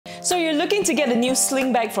So you're looking to get a new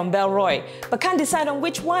sling bag from Bellroy, but can't decide on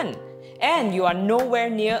which one. And you are nowhere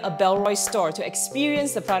near a Bellroy store to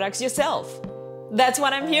experience the products yourself. That's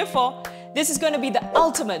what I'm here for. This is going to be the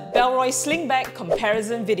ultimate Bellroy Sling Bag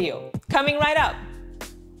comparison video. Coming right up.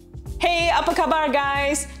 Hey, apa kabar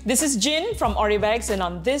guys? This is Jin from Oribags, and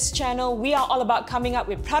on this channel, we are all about coming up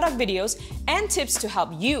with product videos and tips to help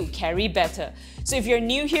you carry better. So if you're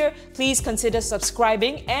new here, please consider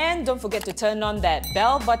subscribing and don't forget to turn on that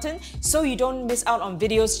bell button so you don't miss out on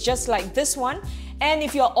videos just like this one. And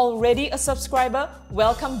if you're already a subscriber,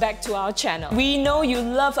 welcome back to our channel. We know you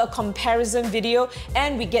love a comparison video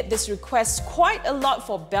and we get this request quite a lot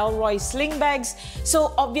for Bellroy Sling Bags.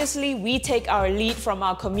 So obviously we take our lead from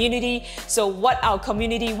our community. So what our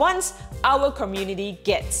community wants, our community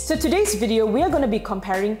gets. So today's video, we are going to be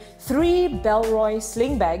comparing 3 Bellroy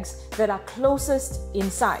Sling Bags that are closest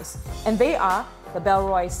in size. And they are the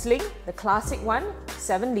Bellroy Sling, the classic one,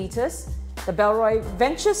 7 liters, the Bellroy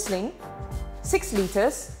Venture Sling, 6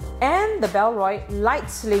 liters, and the Bellroy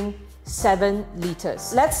Lite Sling, 7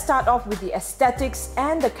 liters. Let's start off with the aesthetics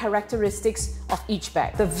and the characteristics of each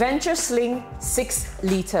bag. The Venture Sling 6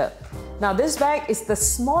 liter. Now this bag is the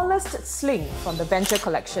smallest sling from the Venture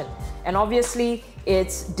collection, and obviously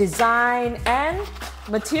its design and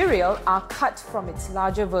material are cut from its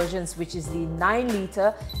larger versions, which is the 9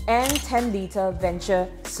 liter and 10 liter Venture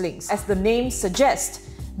slings. As the name suggests,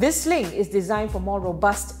 this sling is designed for more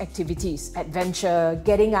robust activities, adventure,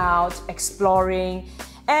 getting out, exploring,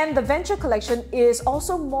 and the Venture collection is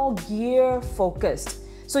also more gear focused.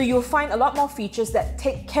 So you'll find a lot more features that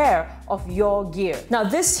take care of your gear. Now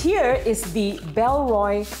this here is the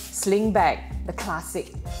Bellroy Sling Bag, the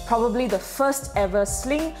classic, probably the first ever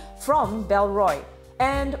sling from Bellroy.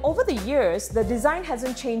 And over the years, the design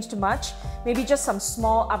hasn't changed much, maybe just some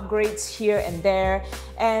small upgrades here and there.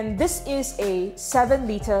 And this is a 7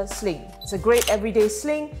 liter sling. It's a great everyday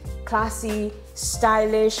sling, classy,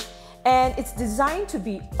 stylish, and it's designed to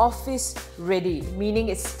be office ready, meaning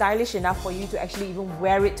it's stylish enough for you to actually even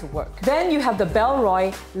wear it to work. Then you have the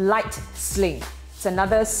Bellroy Lite Sling. It's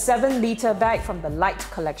another 7 liter bag from the Lite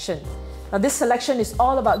collection. Now this selection is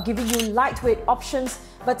all about giving you lightweight options,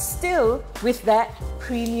 but still with that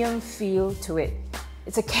premium feel to it.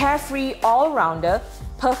 It's a carefree all-rounder,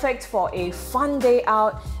 perfect for a fun day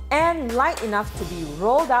out and light enough to be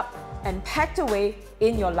rolled up and packed away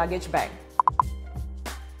in your luggage bag.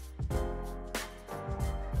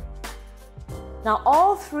 Now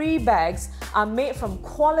all 3 bags are made from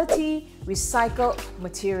quality recycled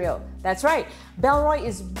material. That's right, Bellroy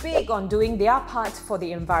is big on doing their part for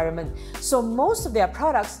the environment. So most of their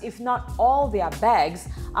products, if not all their bags,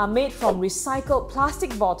 are made from recycled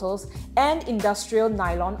plastic bottles and industrial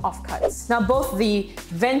nylon offcuts. Now both the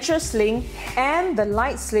Venture Sling and the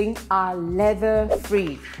Lite Sling are leather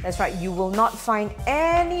free. That's right, you will not find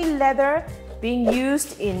any leather being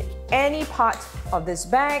used in any part of this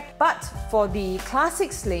bag. But for the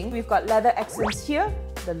classic sling, we've got leather accents here,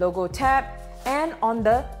 the logo tab, and on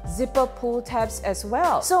the zipper pull tabs as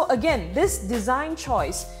well. So again, this design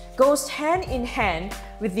choice goes hand in hand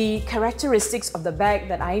with the characteristics of the bag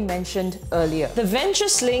that I mentioned earlier. The Venture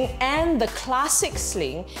Sling and the classic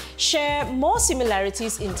sling share more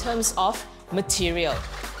similarities in terms of material.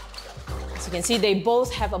 As you can see, they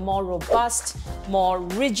both have a more robust, more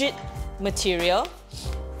rigid material.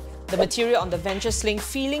 The material on the Venture Sling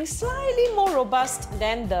feeling slightly more robust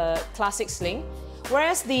than the classic sling,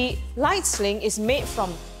 whereas the Lite Sling is made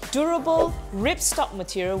from durable ripstop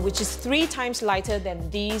material, which is 3 times lighter than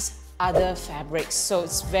these other fabrics, so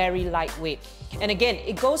it's very lightweight. And again,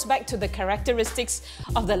 it goes back to the characteristics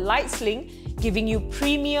of the Lite Sling, giving you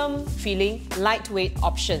premium feeling lightweight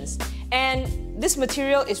options. And this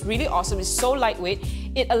material is really awesome. It's so lightweight,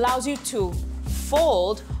 it allows you to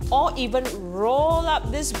fold or even roll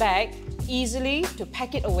up this bag easily to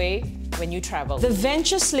pack it away when you travel. The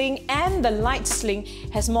Venture Sling and the Lite Sling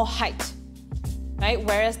has more height, right?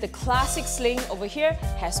 Whereas the classic sling over here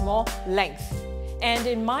has more length. And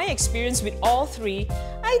in my experience with all 3,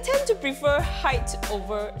 I tend to prefer height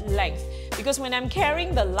over length, because when I'm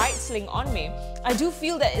carrying the Lite Sling on me, I do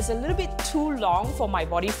feel that it's a little bit too long for my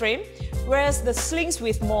body frame, whereas the slings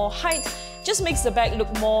with more height just makes the bag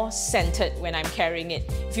look more centered when I'm carrying it,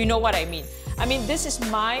 if you know what I mean. I mean, this is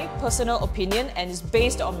my personal opinion and is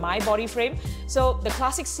based on my body frame. So the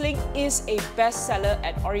classic sling is a bestseller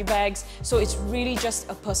at Oribags, so it's really just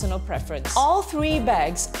a personal preference. All 3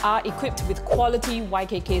 bags are equipped with quality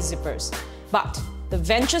YKK zippers, but the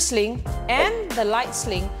Venture Sling and the Lite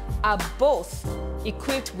Sling are both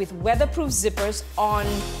equipped with weatherproof zippers on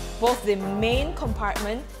both the main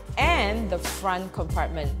compartment and the front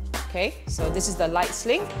compartment. Okay, so this is the Lite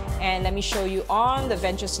sling, and let me show you on the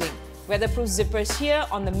Venture sling. Weatherproof zippers here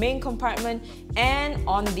on the main compartment and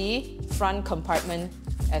on the front compartment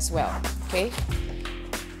as well. Okay,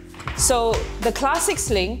 so the classic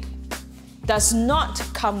sling does not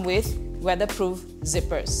come with weatherproof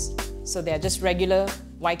zippers. So they're just regular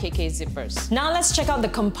YKK zippers. Now let's check out the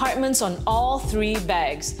compartments on all three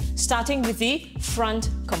bags, starting with the front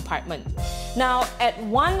compartment. Now, at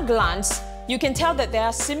one glance, you can tell that there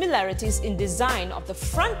are similarities in design of the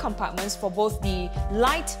front compartments for both the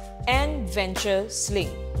Lite and Venture sling.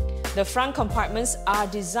 The front compartments are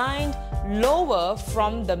designed lower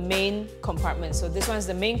from the main compartment. So this one is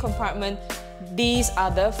the main compartment, these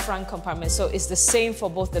are the front compartments. So it's the same for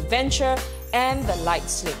both the Venture and the Lite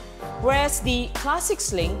sling. Whereas the classic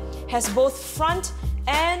sling has both front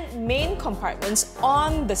and main compartments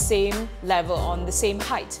on the same level, on the same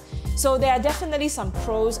height. So there are definitely some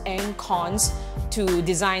pros and cons to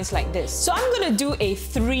designs like this. So I'm going to do a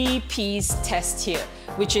three-piece test here,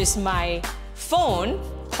 which is my phone,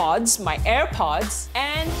 pods, my AirPods,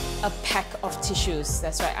 and a pack of tissues.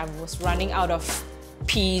 That's right, I was running out of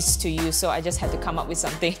piece to use, so I just had to come up with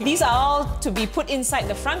something. These are all to be put inside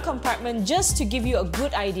the front compartment just to give you a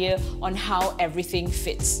good idea on how everything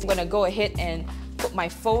fits. I'm gonna go ahead and put my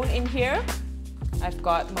phone in here. I've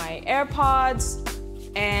got my AirPods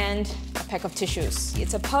and a pack of tissues.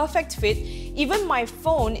 It's a perfect fit. Even my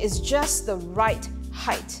phone is just the right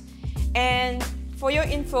height. And for your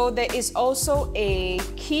info, there is also a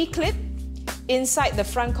key clip inside the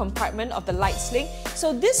front compartment of the Lite sling.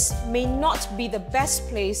 So this may not be the best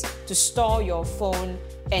place to store your phone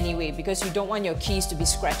anyway, because you don't want your keys to be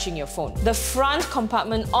scratching your phone. The front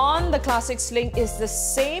compartment on the classic sling is the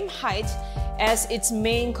same height as its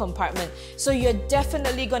main compartment. So you're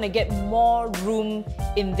definitely gonna get more room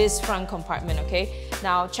in this front compartment, okay?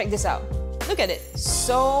 Now check this out. Look at it,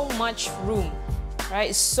 so much room.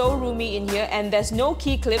 Right? It's so roomy in here, and there's no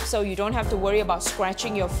key clip, so you don't have to worry about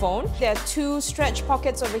scratching your phone. There are two stretch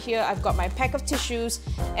pockets over here. I've got my pack of tissues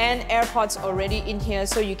and AirPods already in here,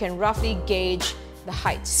 so you can roughly gauge the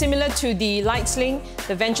height. Similar to the Lite sling,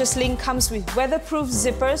 the Venture sling comes with weatherproof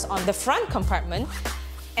zippers on the front compartment,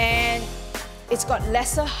 and it's got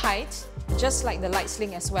lesser height, just like the Lite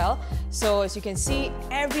sling as well. So as you can see,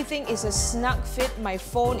 everything is a snug fit. My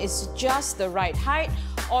phone is just the right height,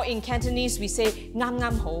 or in Cantonese we say ngam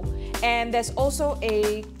ngam ho. And there's also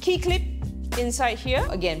a key clip inside here.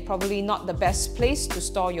 Again, probably not the best place to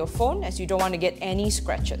store your phone, as you don't want to get any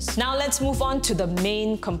scratches. Now let's move on to the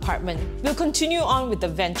main compartment. We'll continue on with the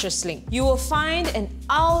Venture sling. You will find an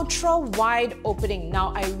ultra wide opening.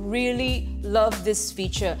 Now I really love this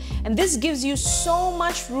feature, and this gives you so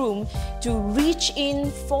much room to reach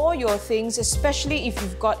in for your things, especially if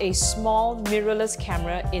you've got a small mirrorless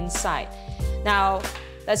camera inside. Now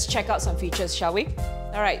let's check out some features, shall we?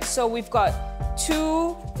 Alright, so we've got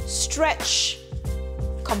two stretch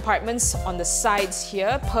compartments on the sides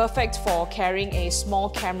here, perfect for carrying a small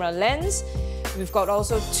camera lens. We've got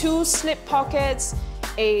also two slip pockets,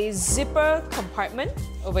 a zipper compartment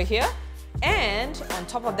over here, and on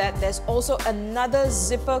top of that there's also another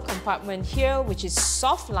zipper compartment here, which is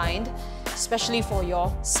soft lined, especially for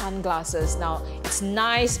your sunglasses. Now it's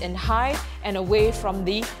nice and high and away from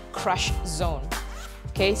the crush zone.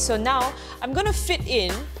 Okay, so now I'm going to fit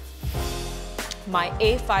in my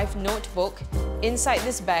A5 notebook inside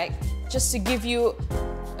this bag, just to give you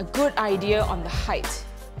a good idea on the height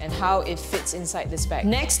and how it fits inside this bag.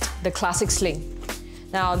 Next, the classic sling.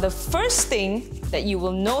 Now the first thing that you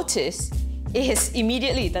will notice is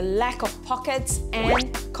immediately the lack of pockets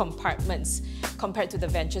and compartments compared to the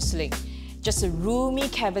Venture sling. Just a roomy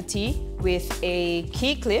cavity with a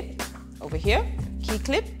key clip over here, key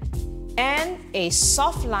clip, and a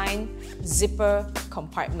soft line zipper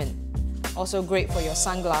compartment. Also great for your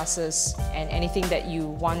sunglasses and anything that you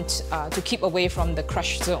want to keep away from the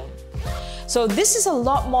crush zone. So this is a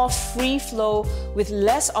lot more free flow with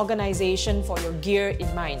less organization for your gear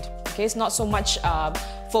in mind. Okay, it's not so much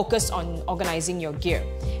focused on organizing your gear.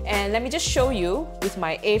 And let me just show you with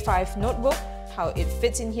my A5 notebook how it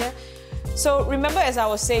fits in here. So remember, as I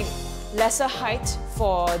was saying, lesser height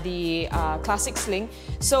for the classic sling.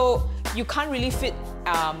 So you can't really fit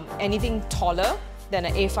anything taller than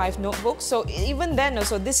an A5 notebook. So even then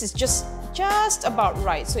also, this is just about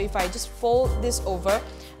right. So if I just fold this over,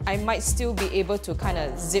 I might still be able to kind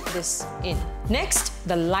of zip this in. Next,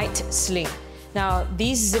 the Lite sling. Now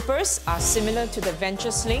these zippers are similar to the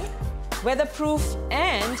Venture sling, weatherproof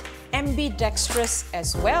and ambidextrous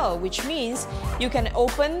as well, which means you can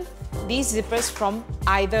open these zippers from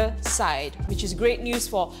either side, which is great news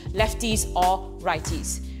for lefties or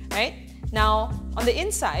righties, right? Now, on the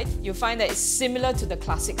inside, you'll find that it's similar to the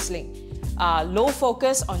classic sling. Low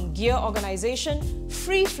focus on gear organization,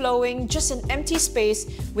 free-flowing, just an empty space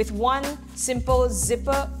with one simple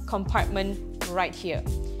zipper compartment right here.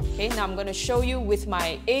 Okay, now I'm going to show you with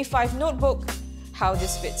my A5 notebook how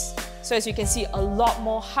this fits. So as you can see, a lot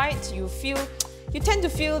more height. You tend to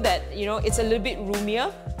feel that, it's a little bit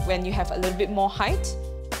roomier when you have a little bit more height.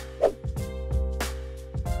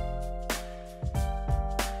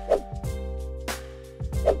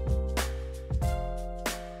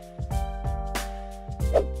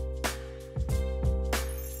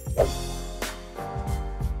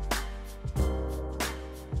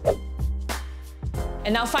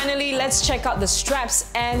 And now finally, let's check out the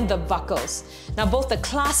straps and the buckles. Now both the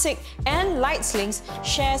classic and Lite slings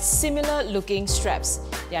share similar looking straps.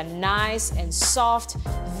 They are nice and soft,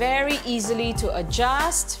 very easily to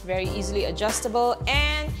adjust, very easily adjustable,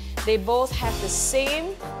 and they both have the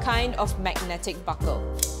same kind of magnetic buckle,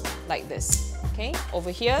 like this. Okay,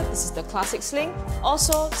 over here, this is the classic sling,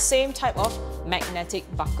 also same type of magnetic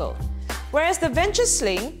buckle. Whereas the Venture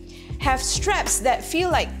sling have straps that feel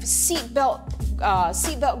like seatbelt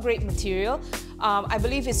grade material. I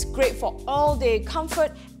believe it's great for all-day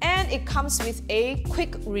comfort, and it comes with a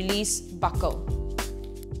quick release buckle.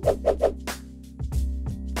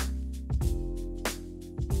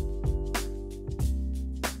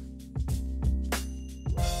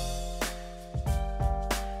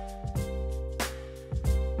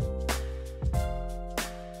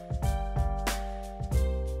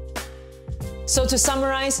 So to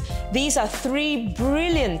summarize, these are 3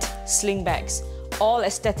 brilliant sling bags, all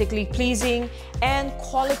aesthetically pleasing and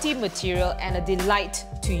quality material and a delight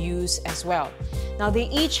to use as well. Now they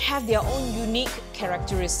each have their own unique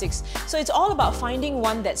characteristics, so it's all about finding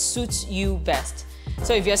one that suits you best.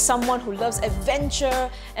 So if you're someone who loves adventure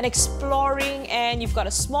and exploring and you've got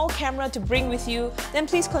a small camera to bring with you, then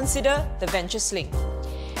please consider the Venture Sling.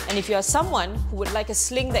 And if you're someone who would like a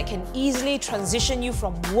sling that can easily transition you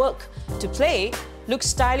from work to play, look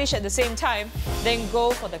stylish at the same time, then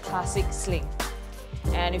go for the classic sling.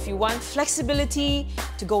 And if you want flexibility,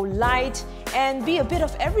 to go light and be a bit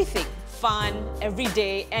of everything, fun,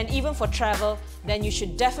 everyday, and even for travel, then you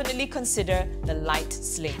should definitely consider the Lite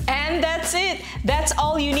sling. And that's it! That's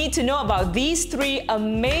all you need to know about these 3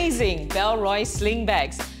 amazing Bellroy sling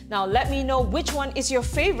bags. Now let me know which one is your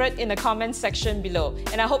favorite in the comments section below,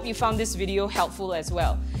 and I hope you found this video helpful as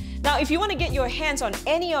well. Now if you want to get your hands on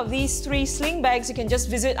any of these 3 sling bags, you can just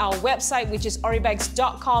visit our website, which is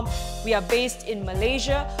oribags.com. We are based in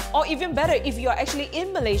Malaysia, or even better, if you are actually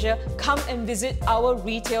in Malaysia, come and visit our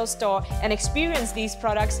retail store and experience these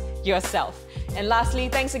products yourself. And lastly,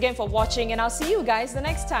 thanks again for watching, and I'll see you guys the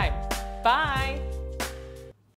next time. Bye!